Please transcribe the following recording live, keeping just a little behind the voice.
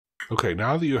Okay,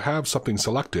 now that you have something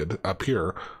selected up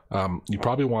here, you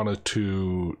probably wanted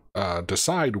to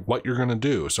decide what you're going to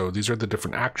do. So these are the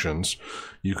different actions.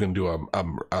 You can do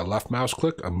a left mouse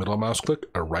click, a middle mouse click,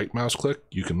 a right mouse click.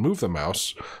 You can move the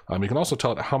mouse. You can also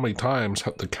tell it how many times,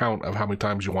 the count of how many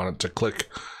times you want it to click,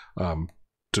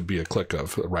 to be a click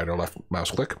of right or left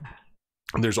mouse click.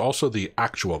 And there's also the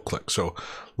actual click. So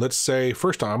let's say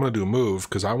first I'm going to do move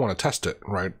because I want to test it,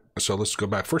 right? So let's go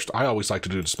back. First, I always like to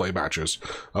do display matches.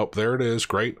 Oh, there it is.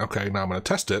 Great. Okay, now I'm going to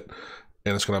test it,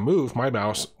 and it's going to move my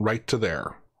mouse right to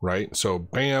there, right? So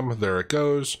bam, there it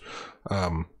goes.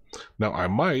 Now I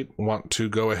might want to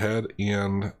go ahead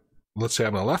and let's say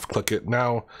I'm going to left click it.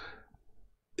 Now,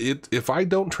 if I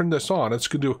don't turn this on, it's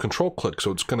going to do a control click.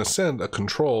 So it's going to send a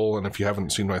control. And if you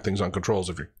haven't seen my things on controls,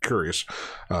 if you're curious,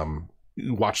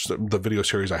 watch the video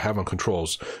series I have on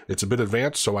controls. It's a bit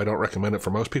advanced, so I don't recommend it for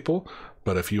most people,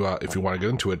 but if you want to get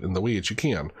into it in the weeds, you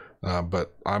can.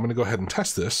 But I'm going to go ahead and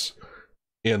test this,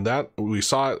 and that we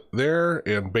saw it there,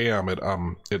 and bam,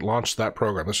 it launched that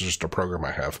program. This is just a program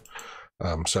I have.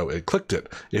 So it clicked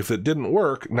it. If it didn't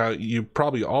work, now you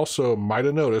probably also might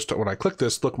have noticed that when I click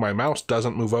this, look, my mouse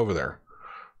doesn't move over there,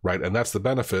 right? And that's the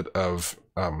benefit of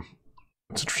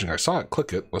it's interesting. I saw it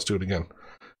click it. Let's do it again.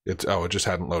 It just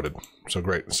hadn't loaded. So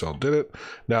great, so did it.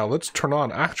 Now let's turn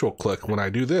on actual click. When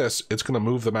I do this, it's going to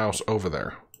move the mouse over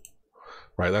there,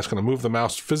 right? That's going to move the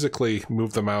mouse, physically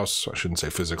move the mouse. I shouldn't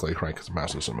say physically, right? Because the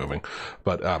mouse isn't moving,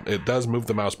 but it does move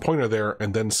the mouse pointer there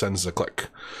and then sends the click.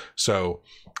 So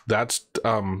that's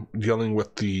dealing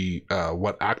with the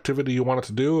what activity you want it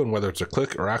to do and whether it's a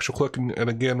click or actual click. And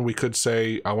again, we could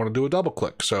say I want to do a double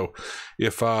click. So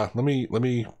if let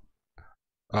me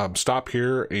stop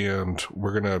here, and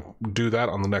we're gonna do that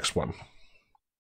on the next one.